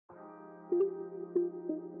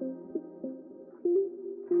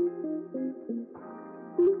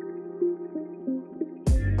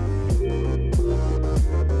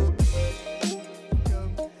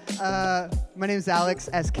My name is Alex.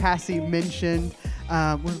 As Cassie mentioned,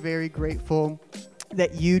 we're very grateful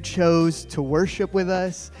that you chose to worship with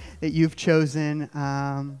us, that you've chosen,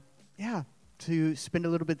 to spend a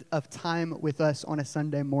little bit of time with us on a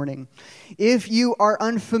Sunday morning. If you are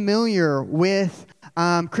unfamiliar with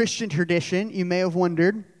Christian tradition, you may have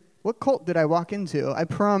wondered, what cult did I walk into? I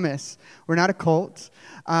promise, we're not a cult.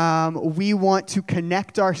 We want to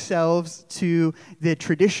connect ourselves to the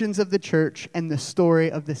traditions of the church and the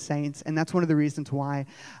story of the saints, and that's one of the reasons why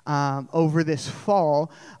over this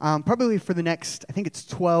fall, probably for the next, I think it's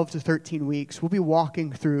 12 to 13 weeks, we'll be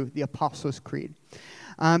walking through the Apostles' Creed.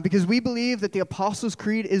 Because we believe that the Apostles'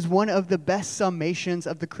 Creed is one of the best summations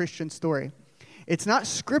of the Christian story. It's not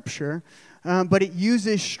scripture, but it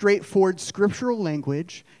uses straightforward scriptural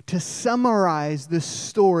language to summarize the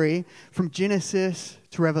story from Genesis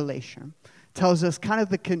to Revelation. Tells us kind of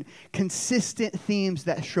the consistent themes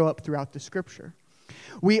that show up throughout the scripture.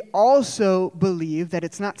 We also believe that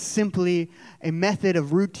it's not simply a method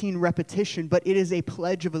of routine repetition, but it is a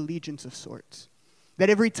pledge of allegiance of sorts. That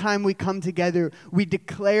every time we come together, we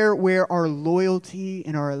declare where our loyalty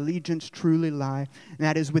and our allegiance truly lie, and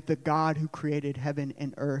that is with the God who created heaven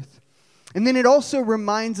and earth. And then it also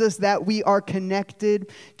reminds us that we are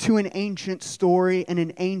connected to an ancient story and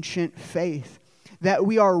an ancient faith. That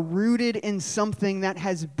we are rooted in something that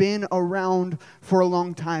has been around for a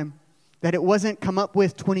long time. That it wasn't come up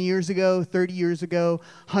with 20 years ago, 30 years ago,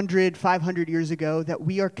 100, 500 years ago. That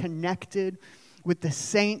we are connected with the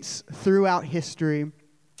saints throughout history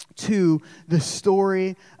to the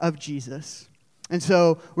story of Jesus. And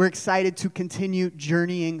so we're excited to continue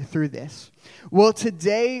journeying through this. Well,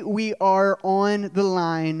 today we are on the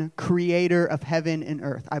line, creator of heaven and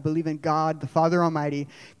earth. I believe in God, the Father Almighty,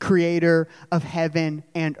 creator of heaven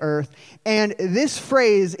and earth. And this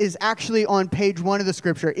phrase is actually on page 1 of the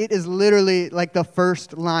scripture. It is literally like the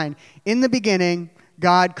first line. In the beginning,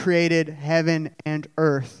 God created heaven and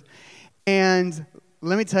earth. And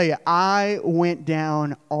let me tell you, I went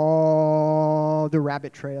down all the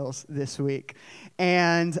rabbit trails this week.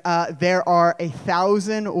 And there are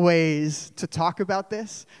 1,000 ways to talk about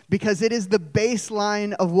this because it is the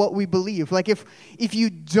baseline of what we believe. Like if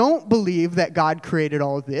you don't believe that God created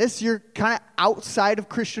all of this, you're kind of outside of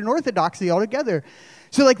Christian orthodoxy altogether.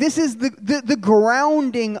 So like this is the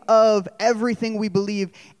grounding of everything we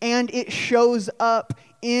believe, and it shows up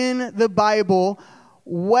in the Bible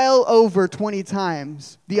well over 20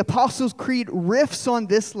 times. The Apostles' Creed riffs on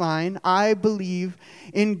this line, I believe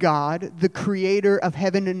in God, the creator of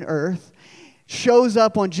heaven and earth. Shows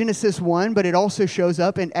up on Genesis 1, but it also shows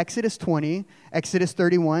up in Exodus 20, Exodus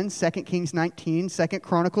 31, 2 Kings 19, 2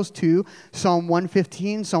 Chronicles 2, Psalm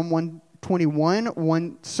 115, Psalm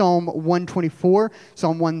 121, Psalm 124,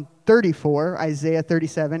 Psalm 134, Isaiah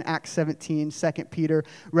 37, Acts 17, 2 Peter,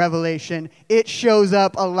 Revelation. It shows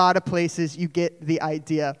up a lot of places. You get the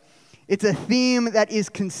idea. It's a theme that is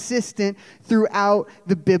consistent throughout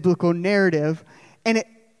the biblical narrative. And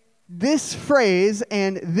this phrase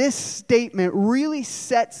and this statement really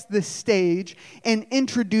sets the stage and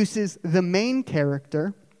introduces the main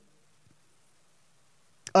character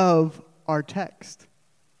of our text,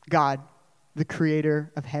 God, the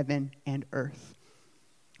creator of heaven and earth.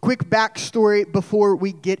 Quick backstory before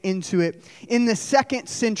we get into it. In the 2nd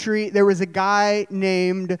century, there was a guy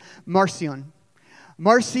named Marcion.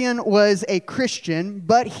 Marcion was a Christian,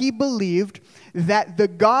 but he believed that the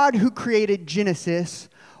God who created Genesis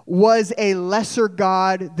was a lesser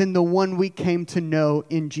God than the one we came to know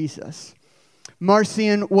in Jesus.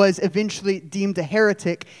 Marcion was eventually deemed a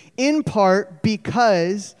heretic, in part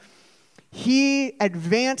because he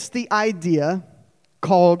advanced the idea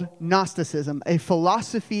called Gnosticism, a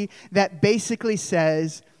philosophy that basically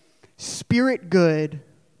says, spirit good,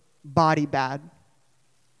 body bad.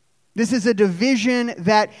 This is a division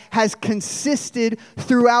that has consisted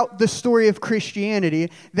throughout the story of Christianity,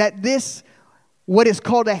 that this, what is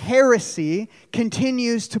called a heresy,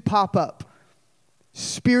 continues to pop up.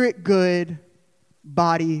 Spirit good,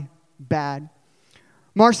 body bad.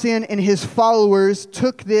 Marcion and his followers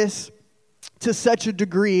took this to such a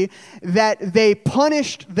degree that they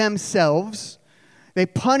punished themselves, they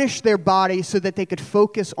punished their body so that they could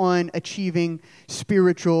focus on achieving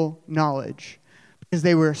spiritual knowledge because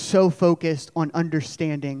they were so focused on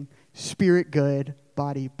understanding spirit good,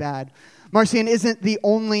 body bad. Marcion isn't the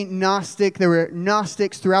only Gnostic. There were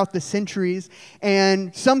Gnostics throughout the centuries,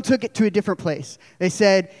 and some took it to a different place. They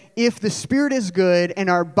said, if the spirit is good and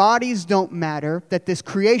our bodies don't matter, that this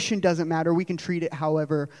creation doesn't matter, we can treat it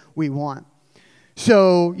however we want.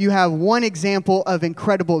 So you have one example of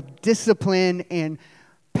incredible discipline and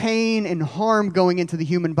pain and harm going into the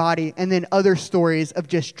human body, and then other stories of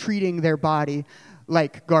just treating their body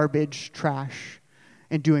like garbage, trash,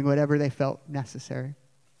 and doing whatever they felt necessary.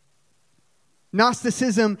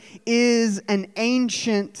 Gnosticism is an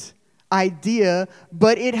ancient idea,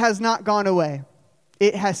 but it has not gone away.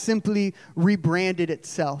 It has simply rebranded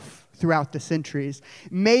itself throughout the centuries.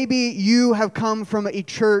 Maybe you have come from a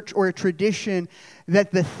church or a tradition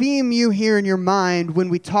that the theme you hear in your mind when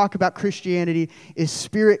we talk about Christianity is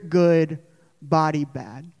spirit good, body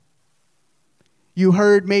bad. You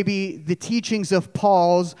heard maybe the teachings of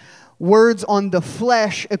Paul's words on the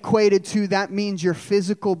flesh equated to that means your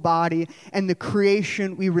physical body and the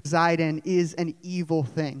creation we reside in is an evil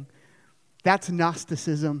thing. That's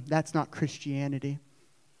Gnosticism. That's not Christianity.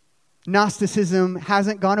 Gnosticism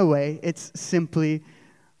hasn't gone away. It's simply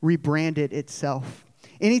rebranded itself.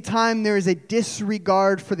 Anytime there is a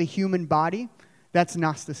disregard for the human body, that's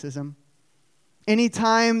Gnosticism.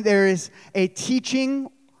 Anytime there is a teaching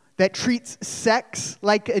that treats sex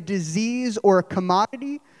like a disease or a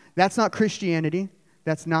commodity, that's not Christianity.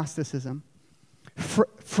 That's Gnosticism.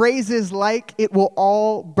 Phrases like, it will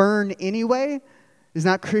all burn anyway, is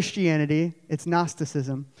not Christianity. It's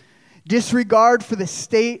Gnosticism. Disregard for the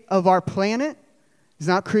state of our planet is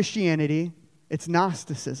not Christianity. It's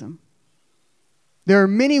Gnosticism. There are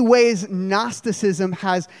many ways Gnosticism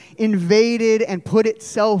has invaded and put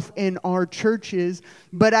itself in our churches,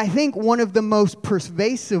 but I think one of the most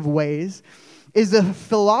pervasive ways is the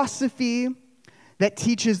philosophy that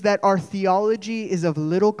teaches that our theology is of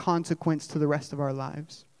little consequence to the rest of our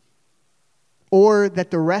lives, or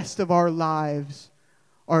that the rest of our lives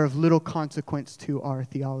are of little consequence to our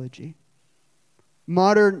theology.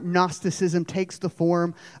 Modern Gnosticism takes the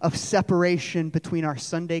form of separation between our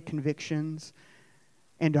Sunday convictions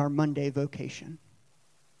and our Monday vocation.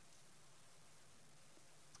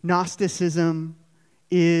 Gnosticism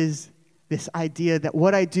is this idea that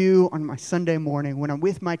what I do on my Sunday morning when I'm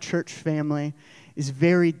with my church family is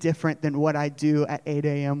very different than what I do at 8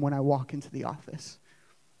 a.m. when I walk into the office.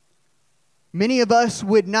 Many of us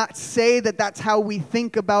would not say that that's how we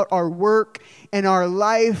think about our work and our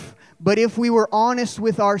life, but if we were honest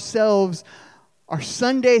with ourselves, our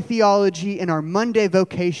Sunday theology and our Monday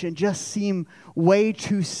vocation just seem way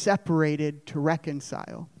too separated to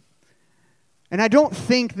reconcile. And I don't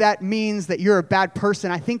think that means that you're a bad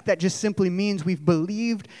person. I think that just simply means we've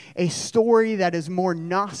believed a story that is more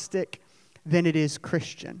Gnostic than it is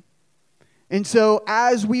Christian. And so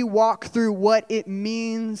as we walk through what it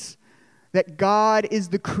means that God is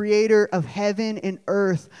the creator of heaven and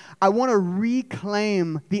earth, I want to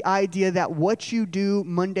reclaim the idea that what you do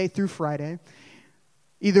Monday through Friday,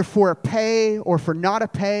 either for a pay or for not a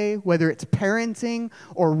pay, whether it's parenting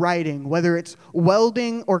or writing, whether it's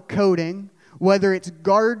welding or coding, whether it's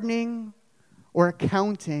gardening or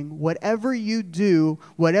accounting, whatever you do,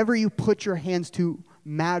 whatever you put your hands to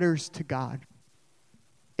matters to God.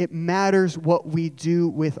 It matters what we do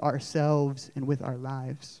with ourselves and with our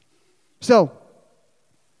lives. So,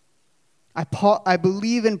 I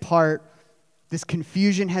believe in part this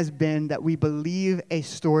confusion has been that we believe a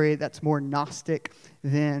story that's more Gnostic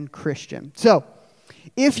than Christian. So,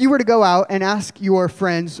 if you were to go out and ask your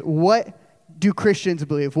friends, what do Christians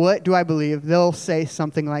believe? What do I believe? They'll say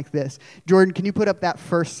something like this. Jordan, can you put up that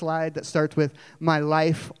first slide that starts with my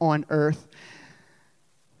life on earth?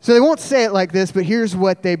 So they won't say it like this, but here's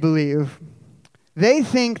what they believe. They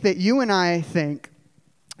think that you and I think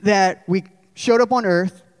that we showed up on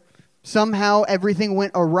earth, somehow everything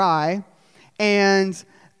went awry, and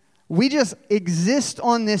we just exist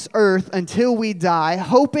on this earth until we die,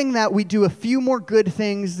 hoping that we do a few more good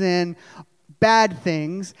things than bad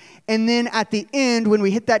things, and then at the end, when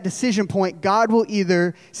we hit that decision point, God will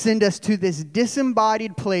either send us to this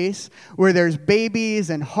disembodied place where there's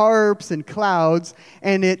babies and harps and clouds,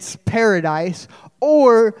 and it's paradise,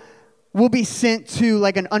 or we'll be sent to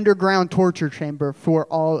like an underground torture chamber for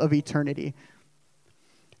all of eternity.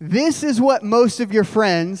 This is what most of your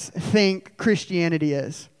friends think Christianity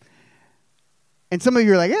is. And some of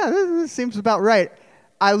you are like, yeah, this seems about right.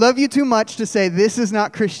 I love you too much to say this is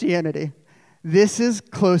not Christianity. This is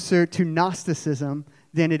closer to Gnosticism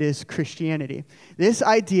than it is Christianity. This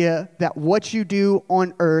idea that what you do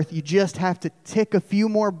on earth, you just have to tick a few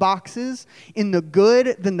more boxes in the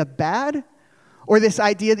good than the bad, or this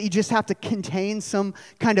idea that you just have to contain some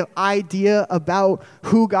kind of idea about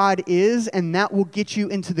who God is, and that will get you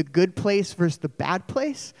into the good place versus the bad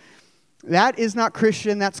place. That is not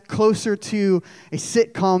Christian. That's closer to a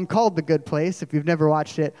sitcom called The Good Place. If you've never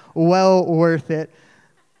watched it, well worth it.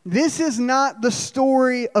 This is not the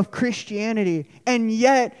story of Christianity, and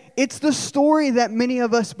yet it's the story that many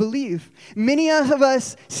of us believe. Many of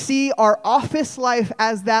us see our office life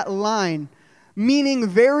as that line, meaning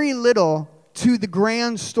very little to the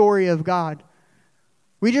grand story of God.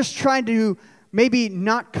 We just try to maybe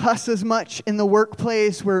not cuss as much in the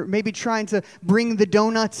workplace. We're maybe trying to bring the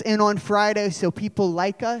donuts in on Friday so people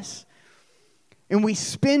like us. And we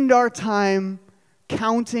spend our time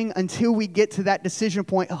counting until we get to that decision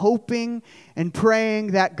point, hoping and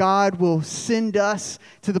praying that God will send us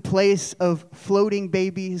to the place of floating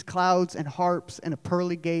babies, clouds, and harps, and a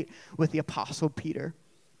pearly gate with the Apostle Peter.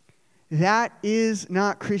 That is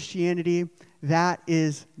not Christianity. That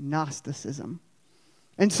is Gnosticism.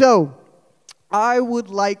 And so, I would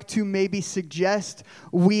like to maybe suggest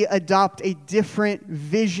we adopt a different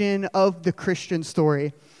vision of the Christian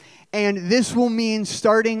story. And this will mean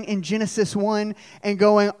starting in Genesis 1 and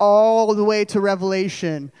going all the way to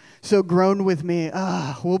Revelation. So groan with me.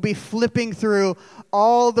 We'll be flipping through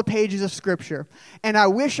all the pages of Scripture. And I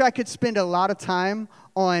wish I could spend a lot of time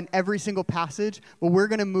on every single passage, but we're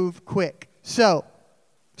going to move quick. So,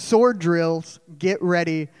 sword drills, get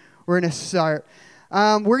ready. We're going to start.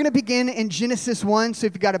 We're going to begin in Genesis 1. So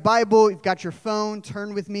if you've got a Bible, you've got your phone,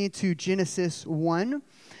 turn with me to Genesis 1.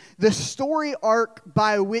 The story arc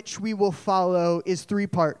by which we will follow is 3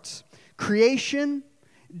 parts: creation,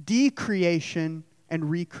 decreation,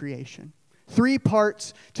 and recreation. 3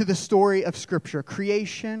 parts to the story of Scripture: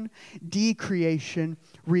 creation, decreation,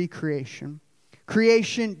 recreation.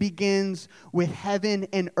 Creation begins with heaven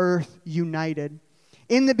and earth united.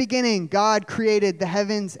 In the beginning, God created the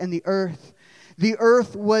heavens and the earth. The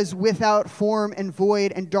earth was without form and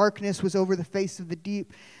void, and darkness was over the face of the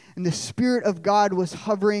deep. And the Spirit of God was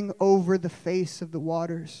hovering over the face of the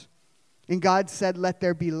waters. And God said, "Let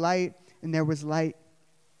there be light," and there was light.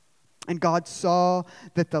 And God saw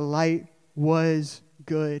that the light was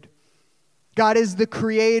good. God is the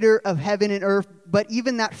creator of heaven and earth, but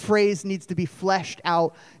even that phrase needs to be fleshed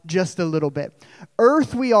out just a little bit.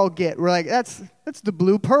 Earth we all get. We're like, that's the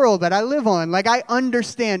blue pearl that I live on. Like, I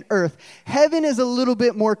understand earth. Heaven is a little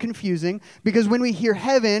bit more confusing because when we hear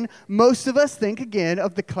heaven, most of us think again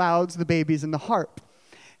of the clouds, the babies, and the harp.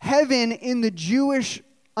 Heaven in the Jewish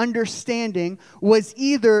understanding was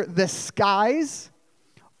either the skies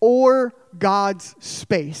or God's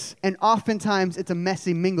space. And oftentimes it's a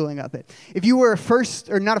messy mingling of it. If you were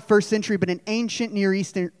not a first century, but an ancient Near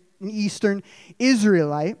Eastern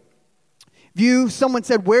Israelite, if someone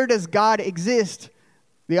said, "Where does God exist?"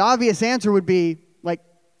 the obvious answer would be, like,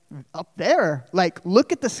 up there. Like,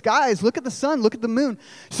 look at the skies, look at the sun, look at the moon.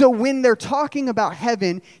 So when they're talking about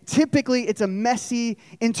heaven, typically it's a messy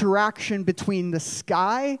interaction between the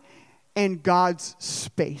sky and God's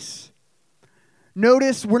space.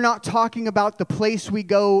 Notice we're not talking about the place we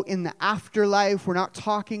go in the afterlife. We're not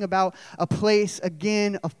talking about a place,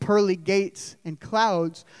 again, of pearly gates and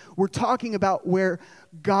clouds. We're talking about where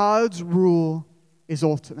God's rule is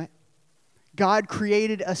ultimate. God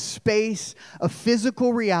created a space of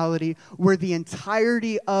physical reality where the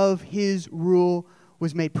entirety of His rule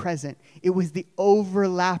was made present. It was the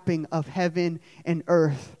overlapping of heaven and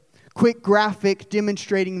earth. Quick graphic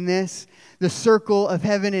demonstrating this: the circle of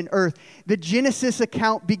heaven and earth. The Genesis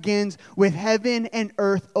account begins with heaven and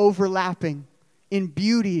earth overlapping in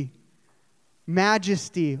beauty,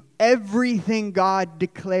 majesty. Everything God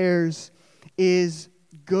declares is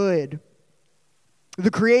good. The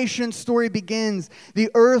creation story begins. The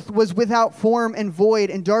earth was without form and void,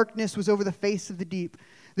 and darkness was over the face of the deep.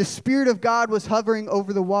 The Spirit of God was hovering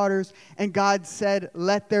over the waters, and God said,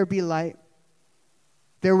 "Let there be light."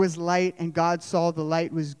 There was light, and God saw the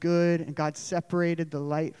light was good, and God separated the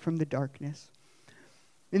light from the darkness.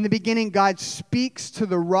 In the beginning, God speaks to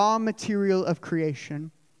the raw material of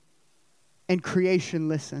creation, and creation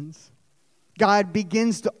listens. God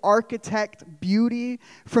begins to architect beauty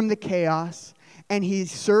from the chaos, and He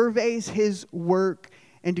surveys His work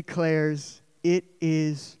and declares, "It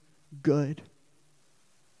is good."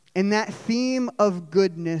 And that theme of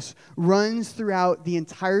goodness runs throughout the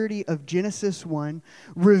entirety of Genesis 1,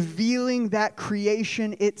 revealing that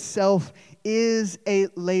creation itself is a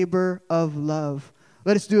labor of love.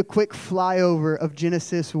 Let us do a quick flyover of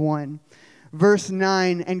Genesis 1. Verse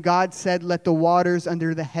 9, "And God said, 'Let the waters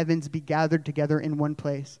under the heavens be gathered together in one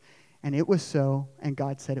place.' And it was so, and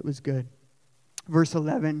God said it was good." Verse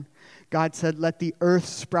 11, God said, "Let the earth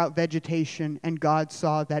sprout vegetation," and God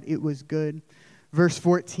saw that it was good. Verse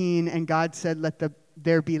 14, "And God said, 'Let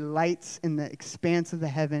there be lights in the expanse of the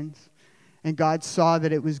heavens.' And God saw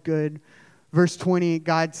that it was good." Verse 20,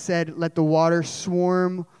 God said, "Let the water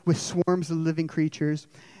swarm with swarms of living creatures."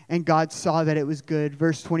 and God saw that it was good.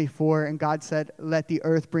 Verse 24, and God said, let the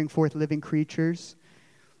earth bring forth living creatures.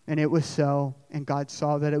 And it was so, and God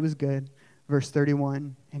saw that it was good. Verse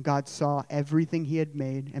 31, and God saw everything he had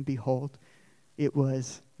made, and behold, it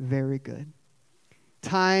was very good.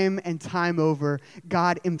 Time and time over,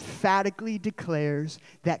 God emphatically declares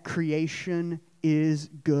that creation is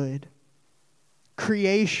good.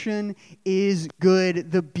 Creation is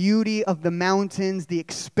good. The beauty of the mountains, the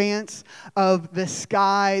expanse of the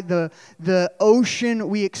sky, the ocean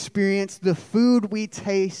we experience, the food we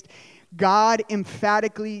taste, God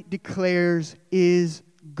emphatically declares is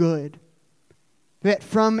good. That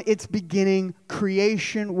from its beginning,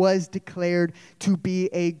 creation was declared to be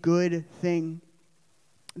a good thing.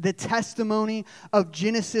 The testimony of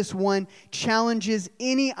Genesis 1 challenges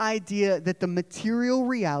any idea that the material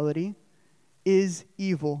reality is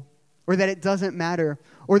evil, or that it doesn't matter,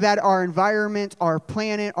 or that our environment, our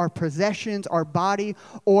planet, our possessions, our body,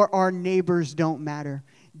 or our neighbors don't matter.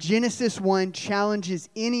 Genesis 1 challenges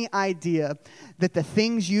any idea that the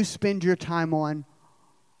things you spend your time on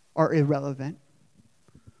are irrelevant.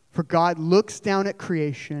 For God looks down at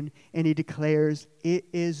creation and he declares it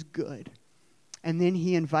is good. And then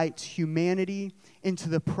he invites humanity into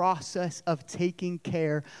the process of taking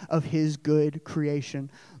care of his good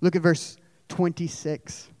creation. Look at verse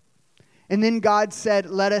 26. And then God said,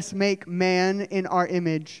 let us make man in our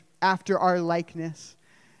image, after our likeness,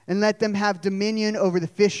 and let them have dominion over the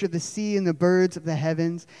fish of the sea and the birds of the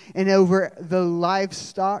heavens, and over the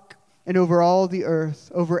livestock, and over all the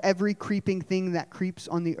earth, over every creeping thing that creeps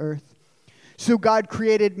on the earth. So God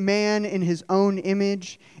created man in his own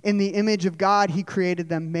image. In the image of God, he created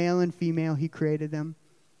them, male and female, he created them.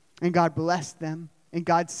 And God blessed them. And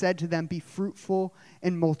God said to them, be fruitful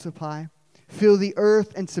and multiply. Fill the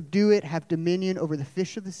earth and subdue it, have dominion over the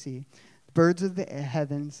fish of the sea, the birds of the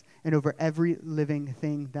heavens, and over every living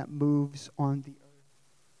thing that moves on the earth.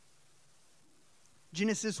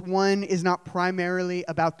 Genesis 1 is not primarily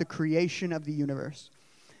about the creation of the universe.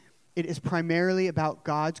 It is primarily about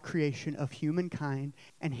God's creation of humankind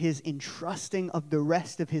and his entrusting of the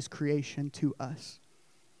rest of his creation to us.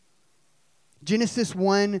 Genesis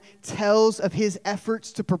 1 tells of his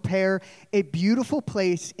efforts to prepare a beautiful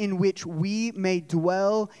place in which we may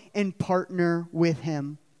dwell and partner with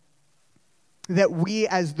him. That we,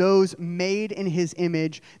 as those made in his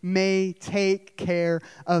image, may take care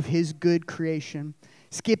of his good creation.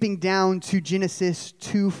 Skipping down to Genesis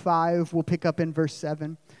 2:5, we'll pick up in verse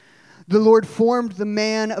 7. The Lord formed the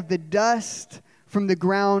man of the dust from the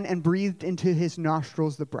ground and breathed into his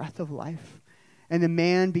nostrils the breath of life. And the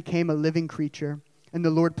man became a living creature. And the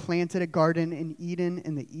Lord planted a garden in Eden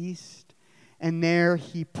in the east. And there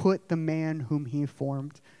he put the man whom he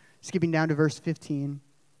formed. Skipping down to verse 15.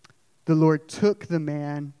 The Lord took the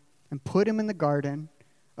man and put him in the garden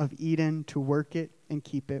of Eden to work it and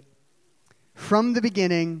keep it. From the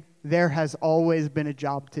beginning, there has always been a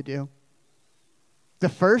job to do. The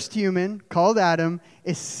first human, called Adam,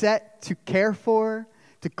 is set to care for,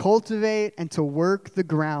 to cultivate, and to work the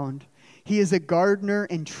ground. He is a gardener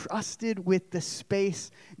entrusted with the space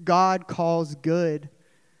God calls good.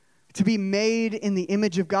 To be made in the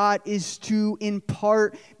image of God is to, in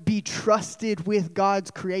part, be trusted with God's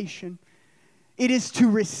creation. It is to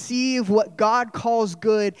receive what God calls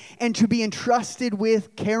good and to be entrusted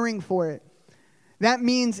with caring for it. That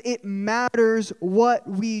means it matters what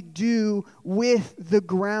we do with the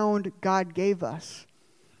ground God gave us.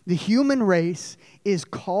 The human race is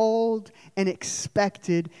called and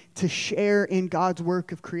expected to share in God's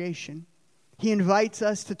work of creation. He invites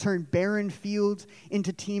us to turn barren fields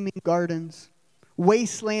into teeming gardens,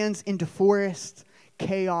 wastelands into forests,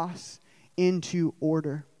 chaos into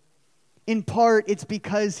order. In part, it's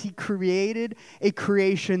because he created a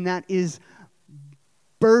creation that is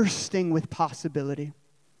bursting with possibility.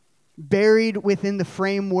 Buried within the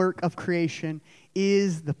framework of creation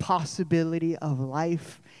is the possibility of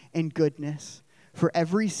life and goodness. For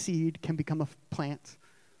every seed can become a plant.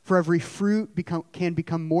 For every fruit can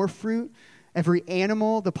become more fruit. Every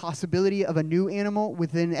animal, the possibility of a new animal.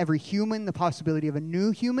 Within every human, the possibility of a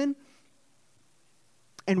new human.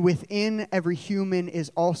 And within every human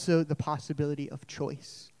is also the possibility of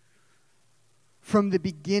choice. From the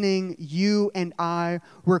beginning, you and I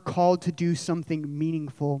were called to do something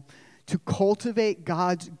meaningful, to cultivate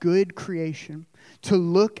God's good creation, to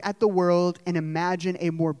look at the world and imagine a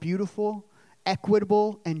more beautiful,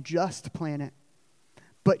 equitable, and just planet.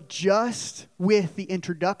 But just with the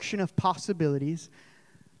introduction of possibilities,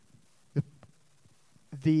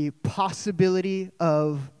 the possibility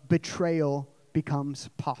of betrayal becomes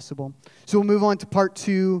possible. So we'll move on to part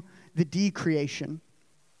 2, the decreation.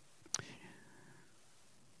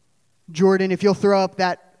 Jordan, if you'll throw up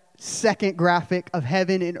that second graphic of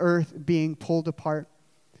heaven and earth being pulled apart.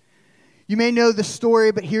 You may know the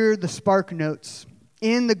story, but here are the spark notes.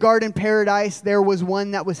 In the garden paradise, there was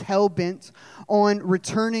one that was hell-bent on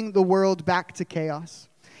returning the world back to chaos.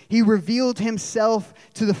 He revealed himself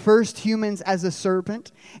to the first humans as a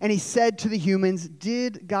serpent, and he said to the humans,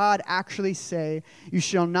 "Did God actually say, 'You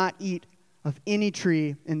shall not eat of any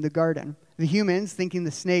tree in the garden'?" The humans, thinking the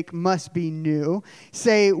snake must be new,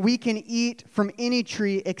 say, "We can eat from any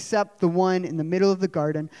tree except the one in the middle of the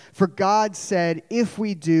garden, for God said, 'If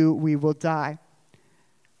we do, we will die.'"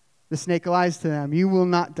 The snake lies to them, "You will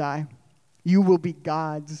not die. You will be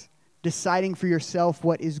gods, deciding for yourself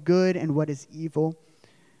what is good and what is evil."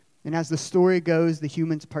 And as the story goes, the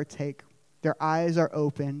humans partake. Their eyes are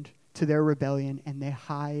opened to their rebellion, and they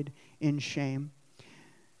hide in shame.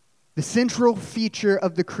 The central feature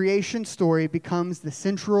of the creation story becomes the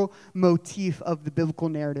central motif of the biblical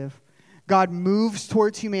narrative. God moves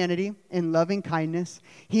towards humanity in loving kindness.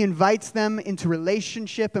 He invites them into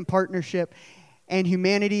relationship and partnership, and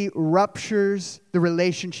humanity ruptures the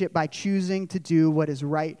relationship by choosing to do what is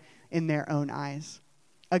right in their own eyes.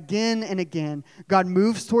 Again and again, God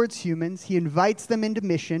moves towards humans. He invites them into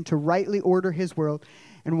mission to rightly order his world,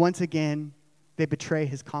 and once again, they betray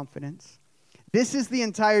his confidence. This is the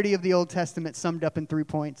entirety of the Old Testament summed up in 3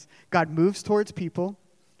 points. God moves towards people,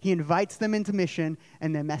 he invites them into mission,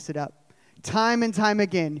 and they mess it up. Time and time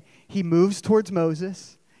again, he moves towards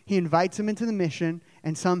Moses, he invites him into the mission,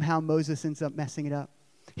 and somehow Moses ends up messing it up.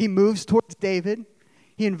 He moves towards David,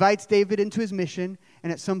 he invites David into his mission,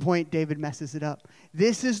 and at some point, David messes it up.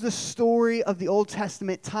 This is the story of the Old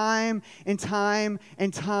Testament. Time and time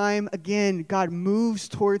and time again, God moves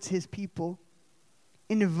towards his people,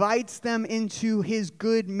 invites them into his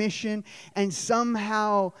good mission, and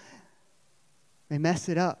somehow they mess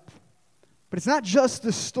it up. But it's not just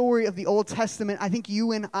the story of the Old Testament. I think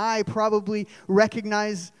you and I probably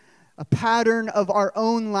recognize a pattern of our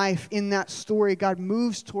own life in that story. God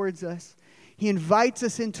moves towards us. He invites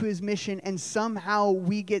us into his mission, and somehow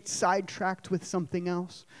we get sidetracked with something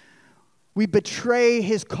else. We betray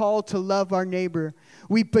his call to love our neighbor.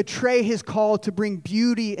 We betray his call to bring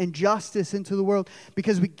beauty and justice into the world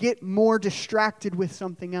because we get more distracted with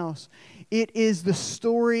something else. It is the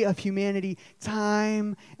story of humanity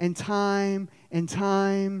time and time and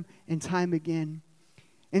time and time again.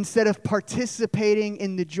 Instead of participating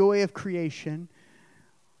in the joy of creation,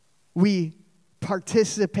 we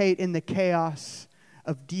participate in the chaos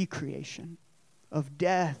of decreation, of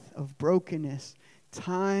death, of brokenness,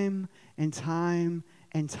 time and time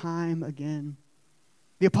and time again.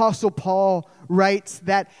 The Apostle Paul writes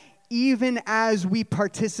that even as we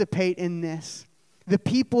participate in this, the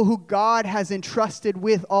people who God has entrusted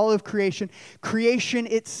with all of creation, creation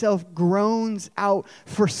itself groans out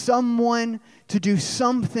for someone to do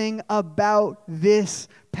something about this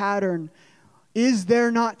pattern. Is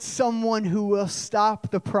there not someone who will stop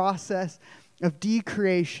the process of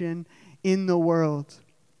decreation in the world?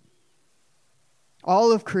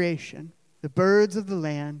 All of creation, the birds of the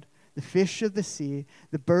land, the fish of the sea,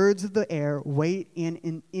 the birds of the air, wait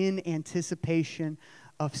in anticipation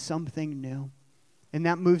of something new. And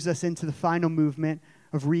that moves us into the final movement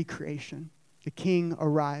of recreation. The King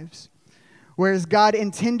arrives. Whereas God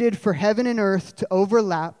intended for heaven and earth to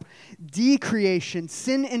overlap, decreation,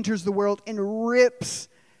 sin enters the world and rips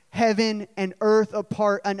heaven and earth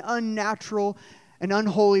apart, an unnatural and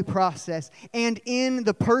unholy process. And in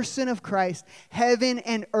the person of Christ, heaven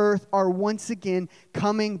and earth are once again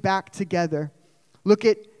coming back together. Look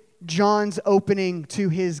at John's opening to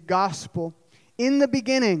his gospel. In the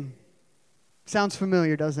beginning, sounds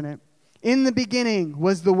familiar, doesn't it? In the beginning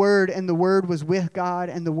was the Word, and the Word was with God,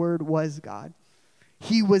 and the Word was God.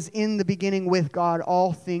 He was in the beginning with God.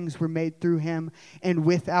 All things were made through him, and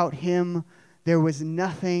without him there was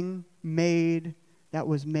nothing made that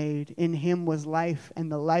was made. In him was life,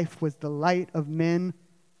 and the life was the light of men,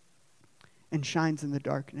 and shines in the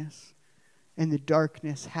darkness, and the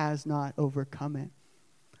darkness has not overcome it.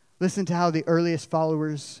 Listen to how the earliest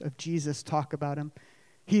followers of Jesus talk about him.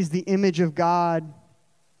 He's the image of God,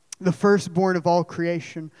 the firstborn of all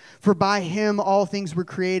creation. For by him all things were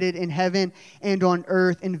created in heaven and on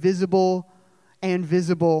earth, invisible and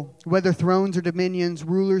visible, whether thrones or dominions,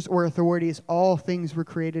 rulers or authorities, all things were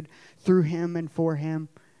created through him and for him.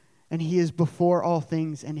 And he is before all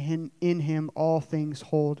things, and in him all things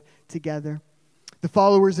hold together. The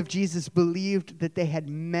followers of Jesus believed that they had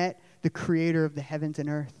met the creator of the heavens and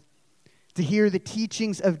earth. To hear the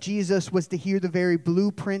teachings of Jesus was to hear the very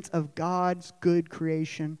blueprint of God's good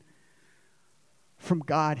creation from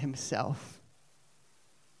God himself.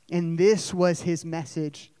 And this was his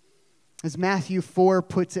message As Matthew 4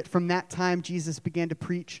 puts it, from that time Jesus began to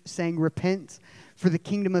preach, saying, "Repent, for the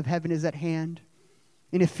kingdom of heaven is at hand."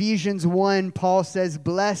 In Ephesians 1, Paul says,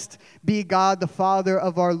 "Blessed be God, the Father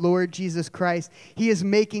of our Lord Jesus Christ. He is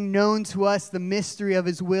making known to us the mystery of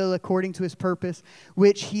his will according to his purpose,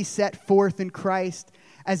 which he set forth in Christ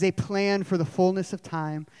as a plan for the fullness of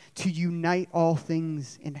time, to unite all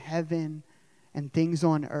things in heaven and things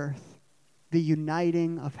on earth." The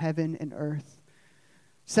uniting of heaven and earth.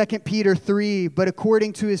 2 Peter 3, "But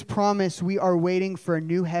according to his promise, we are waiting for a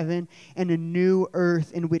new heaven and a new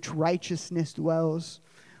earth in which righteousness dwells."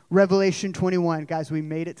 Revelation 21, guys, we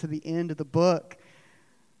made it to the end of the book.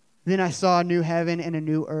 "Then I saw a new heaven and a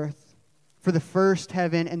new earth, for the first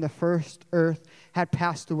heaven and the first earth had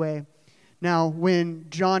passed away." Now, when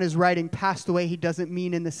John is writing passed away, he doesn't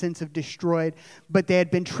mean in the sense of destroyed, but they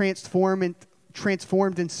had been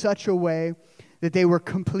transformed in such a way that they were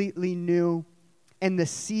completely new. "And the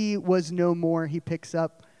sea was no more," he picks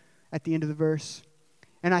up at the end of the verse.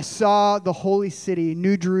 "And I saw the holy city,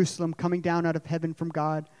 New Jerusalem, coming down out of heaven from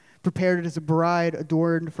God, prepared as a bride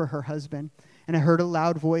adorned for her husband. And I heard a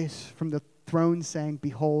loud voice from the throne saying,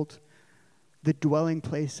 'Behold, the dwelling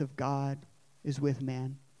place of God is with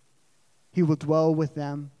man. He will dwell with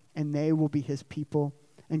them, and they will be his people.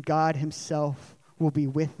 And God himself will be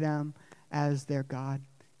with them as their God.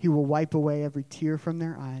 He will wipe away every tear from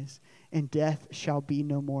their eyes, and death shall be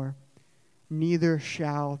no more. Neither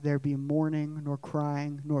shall there be mourning, nor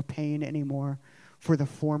crying, nor pain anymore, for the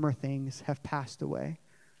former things have passed away.'"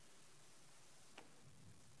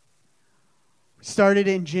 We started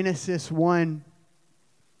in Genesis 1,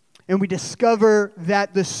 and we discover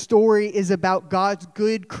that the story is about God's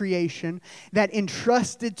good creation that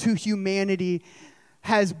entrusted to humanity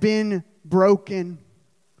has been broken,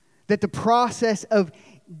 that the process of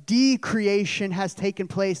decreation has taken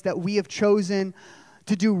place, that we have chosen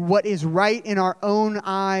to do what is right in our own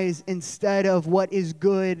eyes instead of what is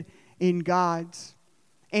good in God's.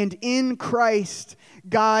 And in Christ,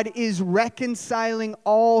 God is reconciling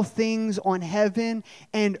all things on heaven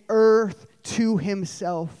and earth to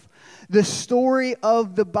himself. The story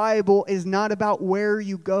of the Bible is not about where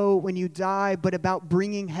you go when you die, but about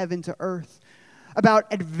bringing heaven to earth, about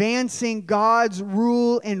advancing God's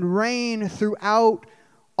rule and reign throughout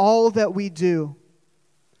all that we do.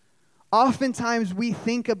 Oftentimes we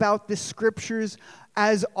think about the scriptures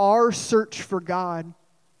as our search for God.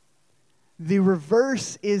 The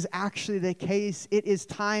reverse is actually the case. It is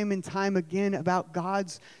time and time again about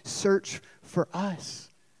God's search for us,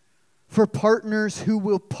 for partners who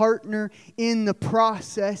will partner in the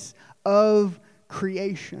process of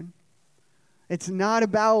creation. It's not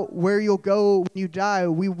about where you'll go when you die.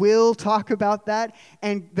 We will talk about that,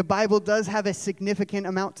 and the Bible does have a significant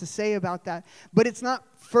amount to say about that. But it's not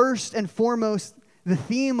first and foremost the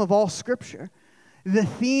theme of all Scripture. The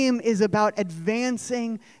theme is about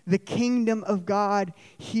advancing the kingdom of God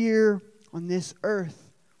here on this earth.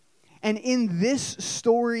 And in this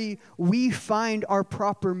story, we find our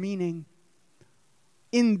proper meaning.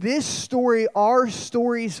 In this story, our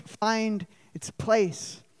stories find its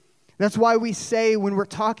place. That's why we say when we're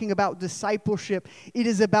talking about discipleship, it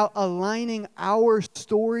is about aligning our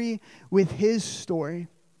story with his story.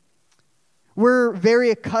 We're very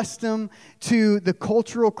accustomed to the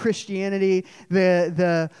cultural Christianity,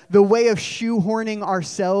 the way of shoehorning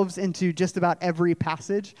ourselves into just about every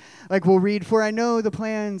passage. Like we'll read, "For I know the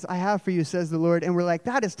plans I have for you, says the Lord." And we're like,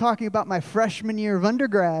 that is talking about my freshman year of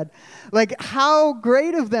undergrad. Like, how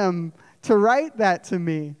great of them to write that to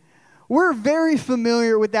me. We're very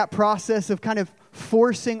familiar with that process of kind of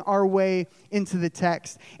forcing our way into the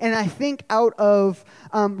text. And I think out of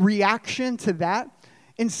reaction to that,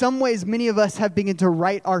 in some ways, many of us have begun to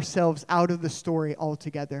write ourselves out of the story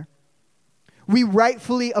altogether. We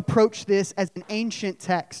rightfully approach this as an ancient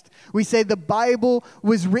text. We say the Bible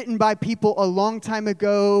was written by people a long time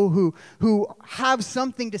ago who have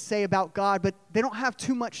something to say about God, but they don't have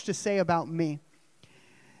too much to say about me.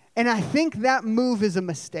 And I think that move is a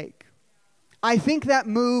mistake. I think that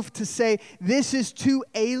move to say, this is too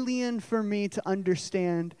alien for me to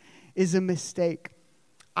understand, is a mistake.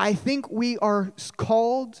 I think we are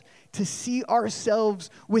called to see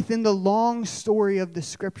ourselves within the long story of the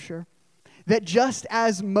Scripture. That just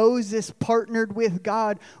as Moses partnered with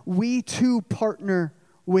God, we too partner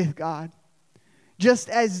with God. Just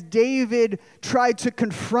as David tried to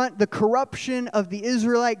confront the corruption of the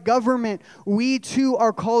Israelite government, we too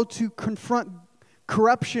are called to confront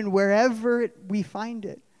corruption wherever we find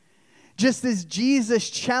it. Just as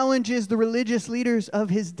Jesus challenges the religious leaders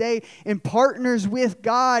of his day and partners with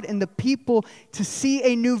God and the people to see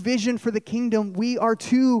a new vision for the kingdom, we are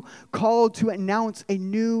too called to announce a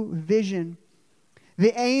new vision.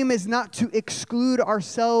 The aim is not to exclude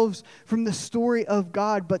ourselves from the story of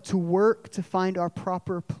God, but to work to find our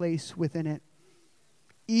proper place within it.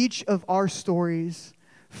 Each of our stories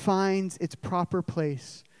finds its proper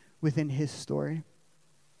place within his story.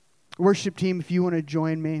 Worship team, if you want to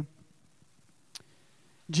join me.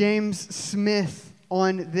 James Smith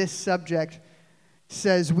on this subject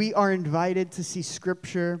says, we are invited to see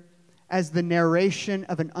Scripture as the narration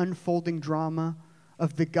of an unfolding drama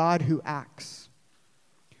of the God who acts.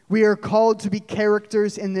 We are called to be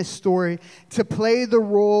characters in this story, to play the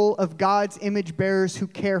role of God's image bearers who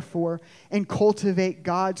care for and cultivate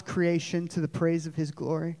God's creation to the praise of his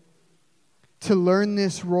glory. To learn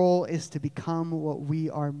this role is to become what we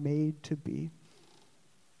are made to be.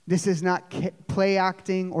 This is not play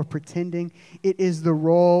acting or pretending. It is the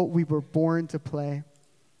role we were born to play.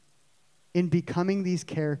 In becoming these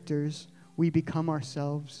characters, we become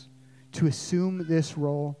ourselves. To assume this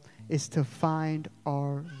role is to find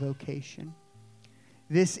our vocation.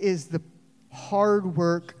 This is the hard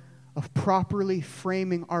work of properly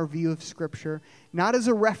framing our view of Scripture, not as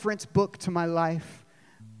a reference book to my life,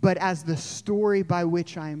 but as the story by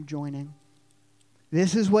which I am joining.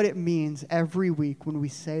 This is what it means every week when we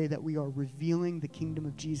say that we are revealing the kingdom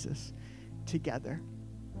of Jesus together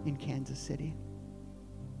in Kansas City.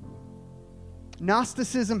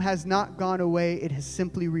 Gnosticism has not gone away. It has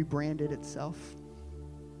simply rebranded itself.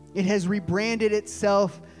 It has rebranded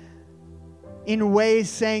itself in ways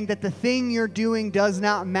saying that the thing you're doing does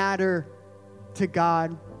not matter to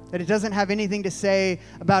God, that it doesn't have anything to say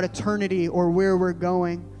about eternity or where we're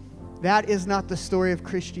going. That is not the story of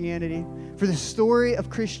Christianity. For the story of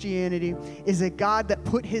Christianity is a God that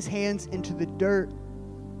put his hands into the dirt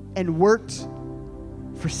and worked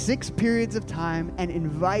for 6 periods of time and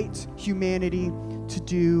invites humanity to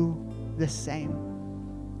do the same.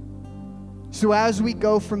 So as we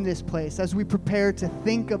go from this place, as we prepare to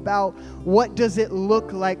think about what does it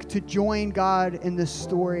look like to join God in this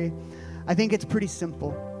story, I think it's pretty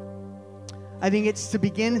simple. I think it's to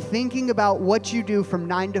begin thinking about what you do from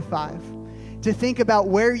 9 to 5, to think about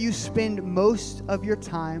where you spend most of your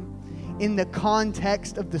time in the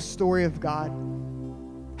context of the story of God.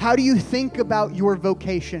 How do you think about your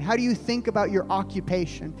vocation? How do you think about your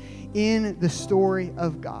occupation in the story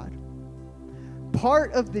of God?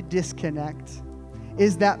 Part of the disconnect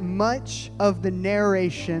is that much of the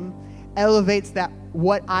narration elevates that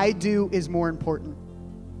what I do is more important.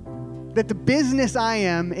 That the business I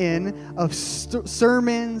am in of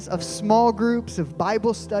sermons, of small groups, of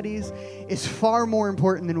Bible studies is far more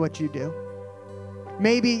important than what you do.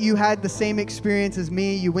 Maybe you had the same experience as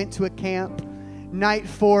me. You went to a camp. Night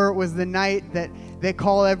 4 was the night that they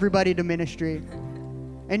call everybody to ministry.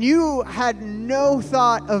 And you had no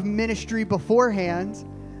thought of ministry beforehand,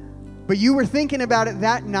 but you were thinking about it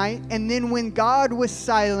that night. And then when God was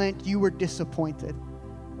silent, you were disappointed.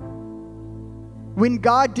 When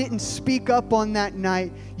God didn't speak up on that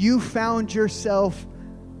night, you found yourself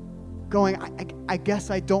going, I guess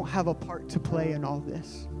I don't have a part to play in all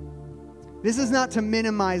this. This is not to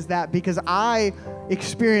minimize that, because I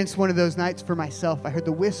experienced one of those nights for myself. I heard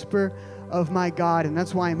the whisper of my God, and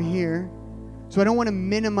that's why I'm here. So I don't want to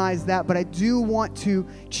minimize that, but I do want to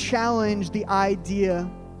challenge the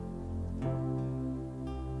idea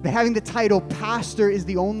that having the title pastor is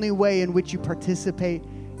the only way in which you participate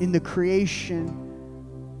in the creation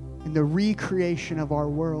and the recreation of our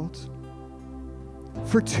world.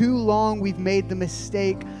 For too long, we've made the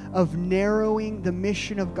mistake of narrowing the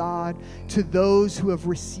mission of God to those who have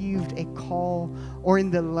received a call, or in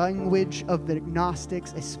the language of the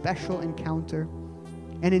Gnostics, a special encounter.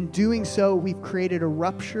 And in doing so, we've created a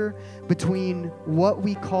rupture between what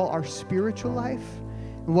we call our spiritual life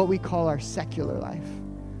and what we call our secular life.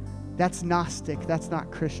 That's Gnostic. That's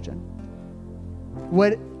not Christian.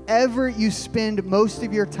 Whatever you spend most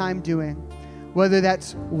of your time doing, whether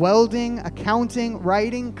that's welding, accounting,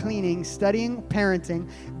 writing, cleaning, studying, parenting,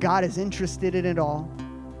 God is interested in it all.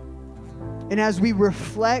 And as we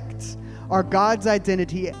reflect our God's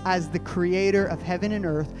identity as the creator of heaven and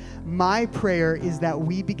earth, my prayer is that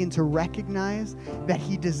we begin to recognize that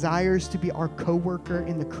he desires to be our co-worker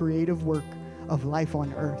in the creative work of life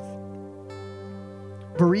on earth.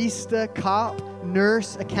 Barista, cop,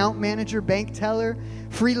 nurse, account manager, bank teller,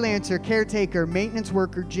 freelancer, caretaker, maintenance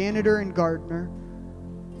worker, janitor, and gardener.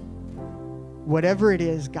 Whatever it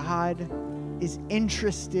is, God is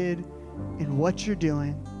interested in what you're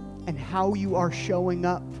doing and how you are showing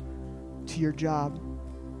up to your job.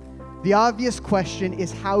 The obvious question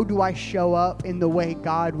is, how do I show up in the way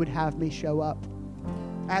God would have me show up?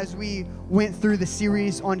 As we went through the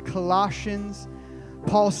series on Colossians,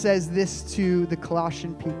 Paul says this to the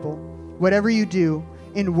Colossian people: whatever you do,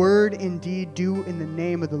 in word and deed, do in the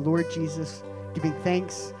name of the Lord Jesus, giving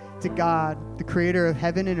thanks to God, the creator of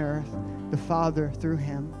heaven and earth, the Father, through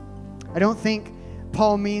him. I don't think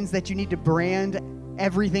Paul means that you need to brand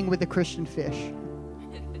everything with a Christian fish,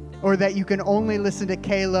 or that you can only listen to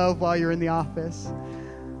K-Love while you're in the office,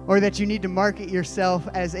 or that you need to market yourself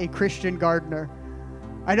as a Christian gardener.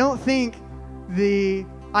 I don't think the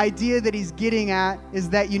idea that he's getting at is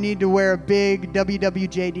that you need to wear a big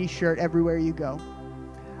WWJD shirt everywhere you go.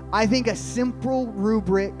 I think a simple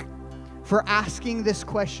rubric for asking this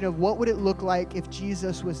question of what would it look like if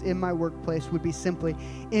Jesus was in my workplace would be simply,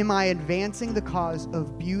 am I advancing the cause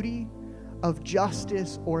of beauty, of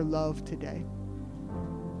justice, or love today?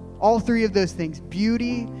 All three of those things: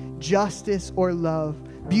 beauty, justice, or love.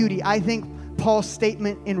 Beauty. I think Paul's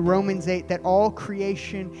statement in Romans 8 that all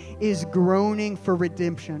creation is groaning for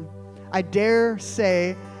redemption. I dare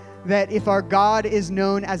say that if our God is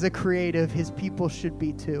known as a creative, his people should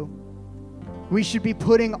be too. We should be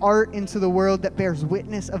putting art into the world that bears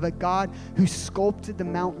witness of a God who sculpted the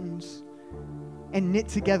mountains and knit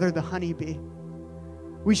together the honeybee.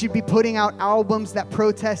 We should be putting out albums that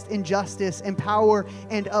protest injustice, empower,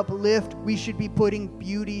 and uplift. We should be putting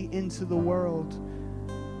beauty into the world.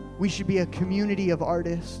 We should be a community of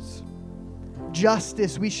artists.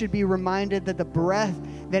 Justice, we should be reminded that the breath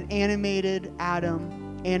that animated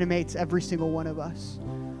Adam animates every single one of us.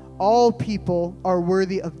 All people are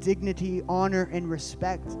worthy of dignity, honor, and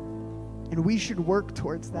respect, and we should work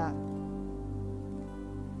towards that.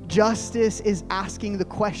 Justice is asking the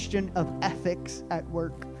question of ethics at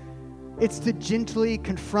work. It's to gently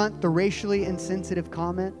confront the racially insensitive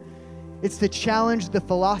comment. It's to challenge the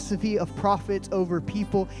philosophy of profits over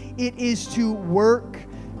people. It is to work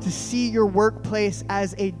to see your workplace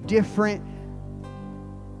as a different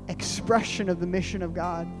expression of the mission of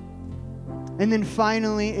God. And then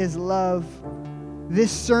finally is love.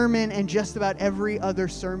 This sermon and just about every other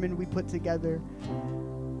sermon we put together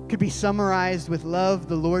could be summarized with love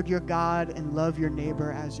the Lord your God and love your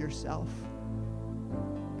neighbor as yourself.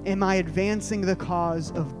 Am I advancing the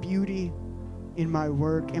cause of beauty in my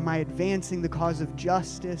work? Am I advancing the cause of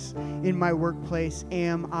justice in my workplace?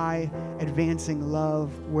 Am I advancing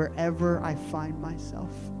love wherever I find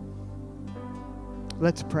myself?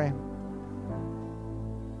 Let's pray.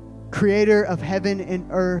 Creator of heaven and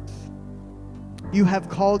earth, you have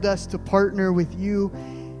called us to partner with you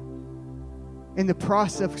in the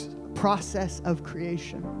process of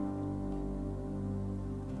creation.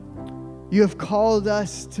 You have called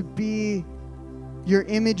us to be your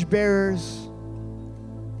image bearers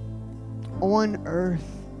on earth,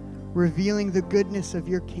 revealing the goodness of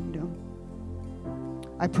your kingdom.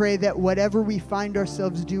 I pray that whatever we find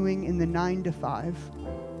ourselves doing in the 9 to 5,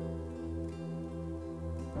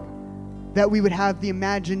 that we would have the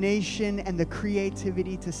imagination and the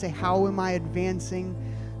creativity to say, how am I advancing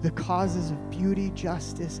the causes of beauty,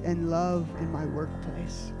 justice, and love in my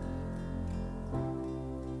workplace?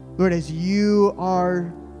 Lord, as you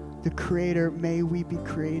are the creator, may we be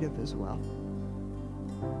creative as well.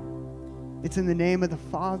 It's in the name of the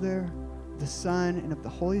Father, the Son, and of the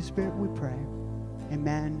Holy Spirit we pray.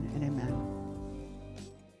 Amen and amen.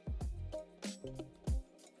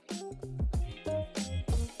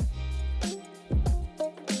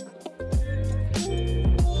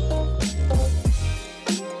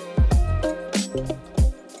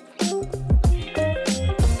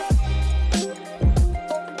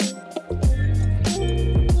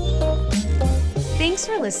 Thanks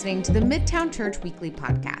for listening to the Midtown Church Weekly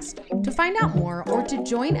Podcast. To find out more or to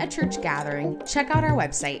join a church gathering, check out our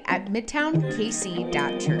website at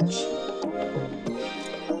midtownkc.church.